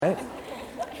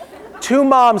2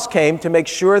 moms came to make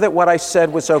sure that what I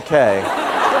said was okay.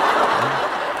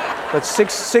 But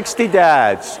 60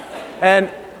 dads.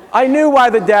 And I knew why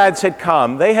the dads had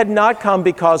come. They had not come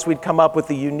because we'd come up with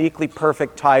the uniquely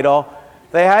perfect title.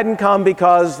 They hadn't come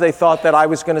because they thought that I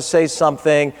was going to say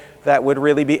something that would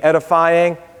really be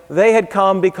edifying. They had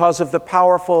come because of the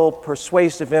powerful,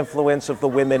 persuasive influence of the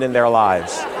women in their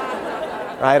lives.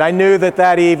 Right? I knew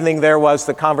that evening there was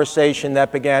the conversation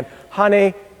that began,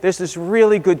 honey, there's this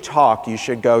really good talk you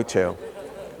should go to.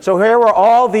 So here were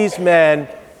all these men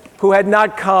who had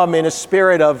not come in a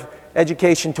spirit of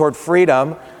education toward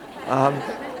freedom,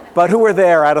 but who were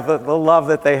there out of the love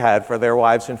that they had for their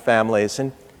wives and families.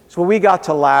 And so we got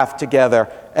to laugh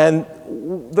together. And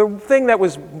the thing that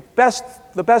was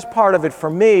the best part of it for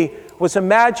me was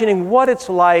imagining what it's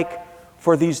like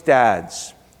for these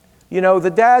dads. You know,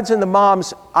 the dads and the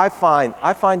moms, I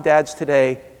find dads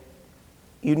today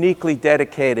uniquely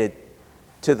dedicated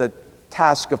to the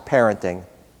task of parenting.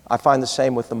 I find the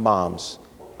same with the moms.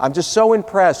 I'm just so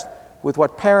impressed with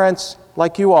what parents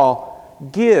like you all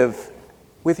give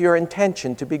with your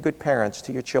intention to be good parents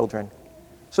to your children.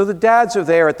 So the dads are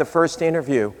there at the first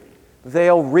interview.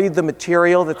 They'll read the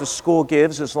material that the school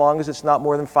gives as long as it's not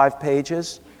more than 5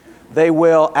 pages. They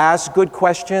will ask good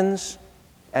questions,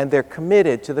 and they're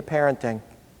committed to the parenting.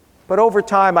 But over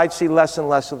time, I'd see less and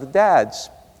less of the dads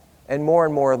and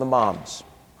more of the moms.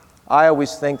 I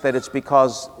always think that it's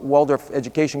because Waldorf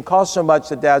education costs so much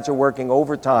that dads are working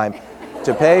overtime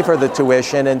to pay for the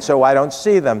tuition, and so I don't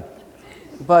see them.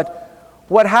 But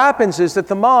what happens is that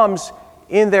the moms,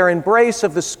 in their embrace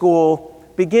of the school,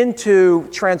 begin to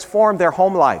transform their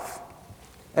home life.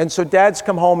 And so dads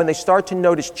come home and they start to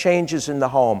notice changes in the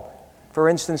home. For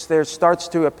instance, there starts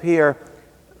to appear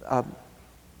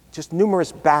just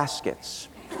numerous baskets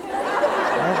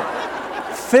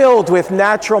filled with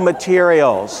natural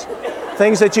materials,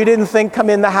 things that you didn't think come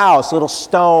in the house, little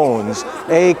stones,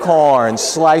 acorns,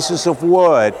 slices of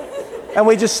wood. And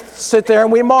we just sit there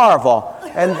and we marvel.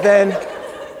 And then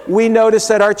we notice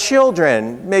that our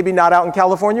children, maybe not out in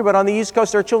California, but on the East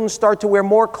Coast, our children start to wear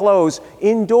more clothes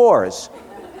indoors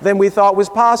than we thought was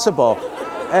possible.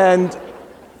 And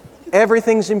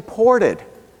everything's imported.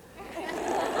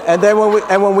 And then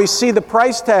when we see the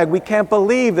price tag, we can't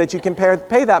believe that you can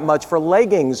pay that much for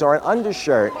leggings or an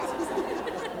undershirt.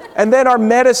 And then our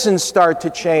medicines start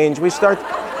to change. We start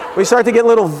to get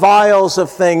little vials of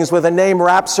things with a name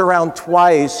wraps around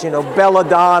twice,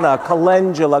 belladonna,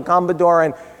 calendula,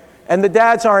 Combodora, and the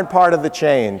dads aren't part of the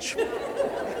change.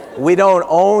 We don't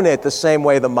own it the same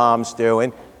way the moms do.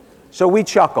 And so we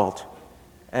chuckled,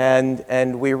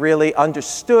 and we really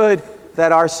understood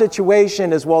that our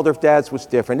situation as Waldorf dads was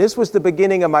different. This was the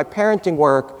beginning of my parenting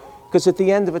work, because at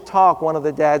the end of a talk, one of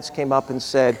the dads came up and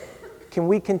said, can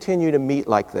we continue to meet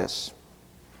like this?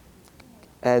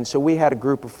 And so we had a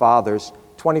group of fathers,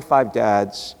 25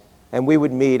 dads, and we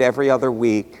would meet every other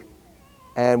week.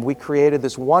 And we created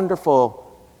this wonderful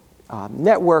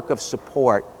network of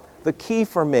support. The key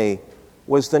for me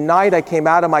was the night I came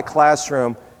out of my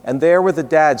classroom, and there were the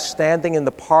dads standing in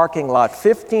the parking lot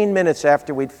 15 minutes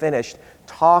after we'd finished,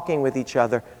 talking with each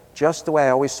other, just the way I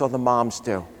always saw the moms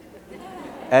do.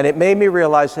 And it made me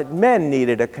realize that men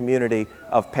needed a community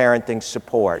of parenting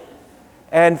support.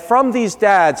 And from these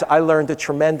dads, I learned a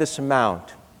tremendous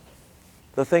amount.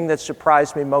 The thing that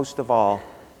surprised me most of all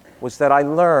was that I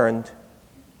learned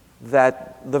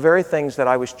that the very things that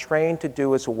I was trained to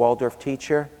do as a Waldorf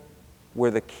teacher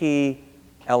were the key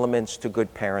elements to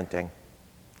good parenting.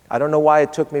 I don't know why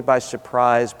it took me by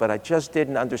surprise, but I just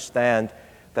didn't understand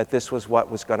that this was what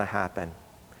was going to happen.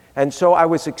 And so I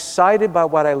was excited by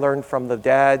what I learned from the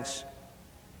dads,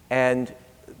 and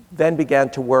then began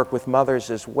to work with mothers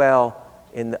as well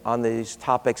on these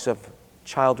topics of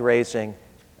child raising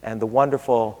and the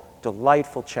wonderful,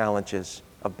 delightful challenges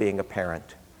of being a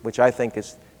parent, which I think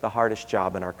is the hardest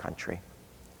job in our country.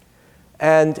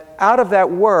 And out of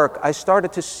that work, I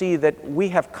started to see that we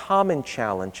have common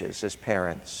challenges as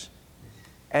parents,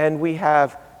 and we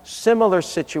have similar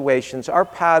situations. Our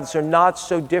paths are not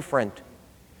so different.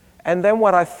 And then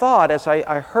what I thought, as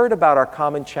I heard about our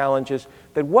common challenges,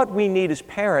 that what we need as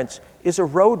parents is a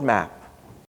roadmap.